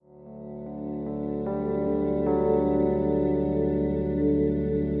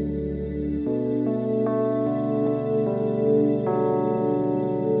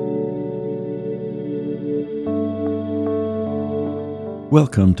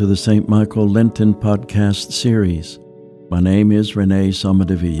Welcome to the St. Michael Lenten podcast series. My name is Renee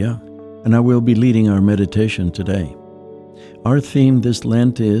Somadevilla, and I will be leading our meditation today. Our theme this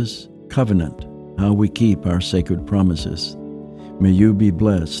Lent is Covenant, how we keep our sacred promises. May you be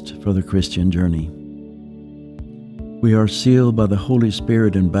blessed for the Christian journey. We are sealed by the Holy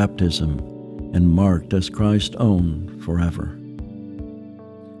Spirit in baptism and marked as Christ's own forever.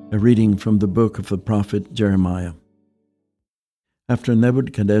 A reading from the book of the prophet Jeremiah. After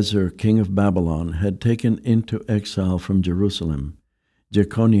Nebuchadnezzar, king of Babylon, had taken into exile from Jerusalem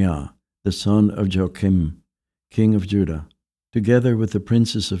Jeconiah, the son of Joachim, king of Judah, together with the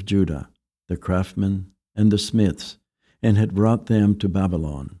princes of Judah, the craftsmen and the smiths, and had brought them to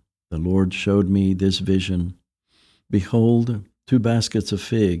Babylon, the Lord showed me this vision. Behold, 2 baskets of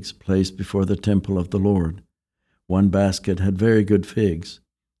figs placed before the temple of the Lord. One basket had very good figs,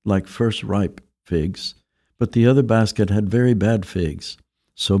 like first-ripe figs, but the other basket had very bad figs,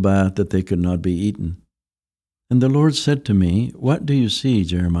 so bad that they could not be eaten. And the Lord said to me, What do you see,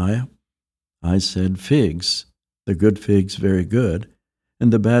 Jeremiah? I said, Figs, the good figs very good,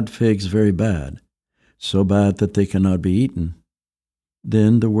 and the bad figs very bad, so bad that they cannot be eaten.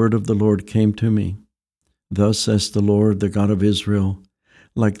 Then the word of the Lord came to me. Thus says the Lord, the God of Israel,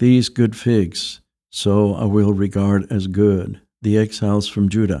 like these good figs, so I will regard as good the exiles from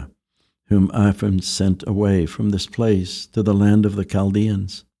Judah, whom I have sent away from this place to the land of the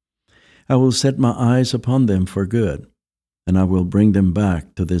Chaldeans. I will set my eyes upon them for good, and I will bring them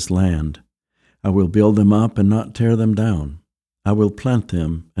back to this land. I will build them up and not tear them down. I will plant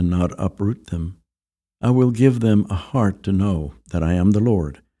them and not uproot them. I will give them a heart to know that I am the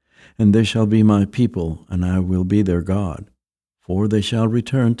Lord, and they shall be my people, and I will be their God, for they shall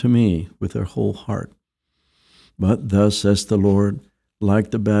return to me with their whole heart. But thus says the Lord,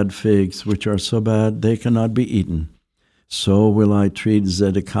 like the bad figs, which are so bad they cannot be eaten, so will I treat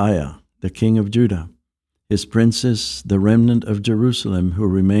Zedekiah, the king of Judah, his princes, the remnant of Jerusalem who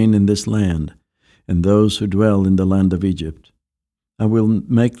remain in this land, and those who dwell in the land of Egypt. I will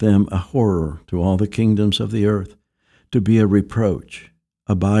make them a horror to all the kingdoms of the earth, to be a reproach,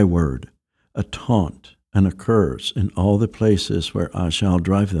 a byword, a taunt, and a curse in all the places where I shall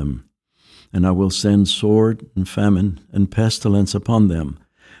drive them. And I will send sword and famine and pestilence upon them,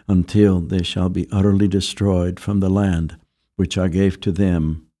 until they shall be utterly destroyed from the land which I gave to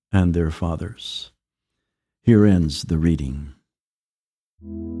them and their fathers. Here ends the reading.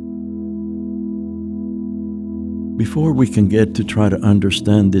 Before we can get to try to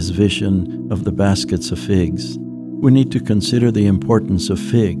understand this vision of the baskets of figs, we need to consider the importance of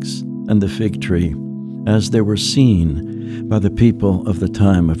figs and the fig tree as they were seen by the people of the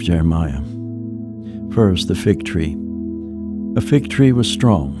time of Jeremiah. First, the fig tree. A fig tree was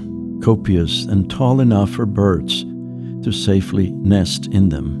strong, copious, and tall enough for birds to safely nest in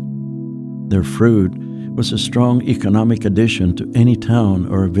them. Their fruit was a strong economic addition to any town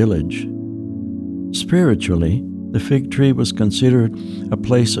or village. Spiritually, the fig tree was considered a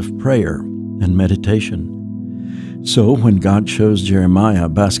place of prayer and meditation. So when God shows Jeremiah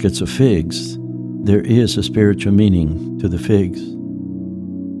baskets of figs, there is a spiritual meaning to the figs.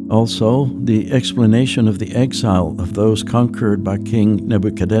 Also, the explanation of the exile of those conquered by King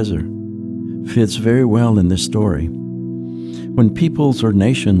Nebuchadnezzar fits very well in this story. When peoples or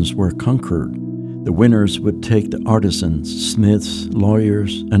nations were conquered, the winners would take the artisans, smiths,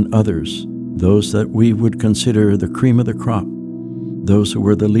 lawyers, and others, those that we would consider the cream of the crop, those who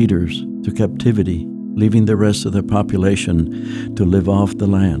were the leaders, to captivity, leaving the rest of the population to live off the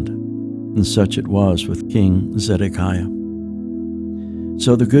land. And such it was with King Zedekiah.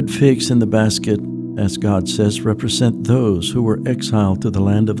 So the good figs in the basket, as God says, represent those who were exiled to the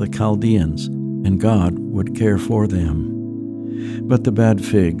land of the Chaldeans, and God would care for them. But the bad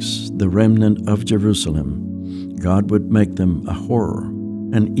figs, the remnant of Jerusalem, God would make them a horror,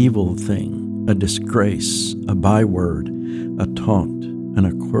 an evil thing, a disgrace, a byword, a taunt, and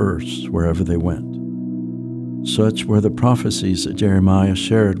a curse wherever they went. Such were the prophecies that Jeremiah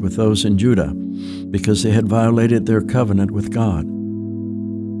shared with those in Judah, because they had violated their covenant with God.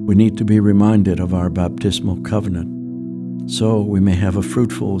 We need to be reminded of our baptismal covenant, so we may have a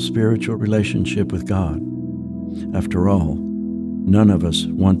fruitful spiritual relationship with God. After all, none of us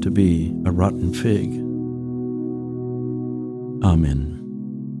want to be a rotten fig. Amen.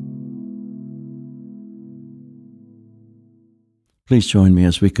 Please join me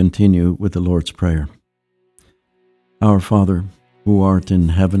as we continue with the Lord's Prayer. Our Father, who art in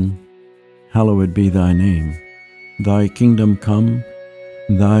heaven, hallowed be thy name. Thy kingdom come,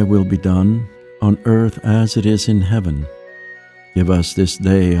 thy will be done, on earth as it is in heaven. Give us this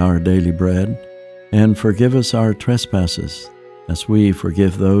day our daily bread, and forgive us our trespasses, as we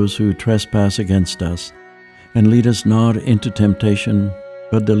forgive those who trespass against us. And lead us not into temptation,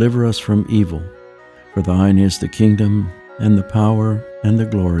 but deliver us from evil. For thine is the kingdom, and the power, and the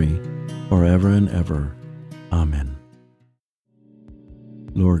glory, forever and ever. Amen.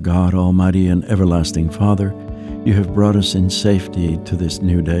 Lord God, Almighty and everlasting Father, you have brought us in safety to this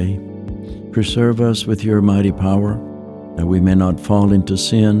new day. Preserve us with your mighty power, that we may not fall into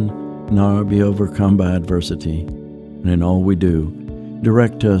sin, nor be overcome by adversity. And in all we do,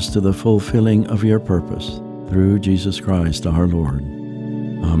 direct us to the fulfilling of your purpose, through Jesus Christ our Lord.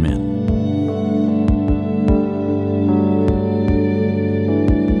 Amen.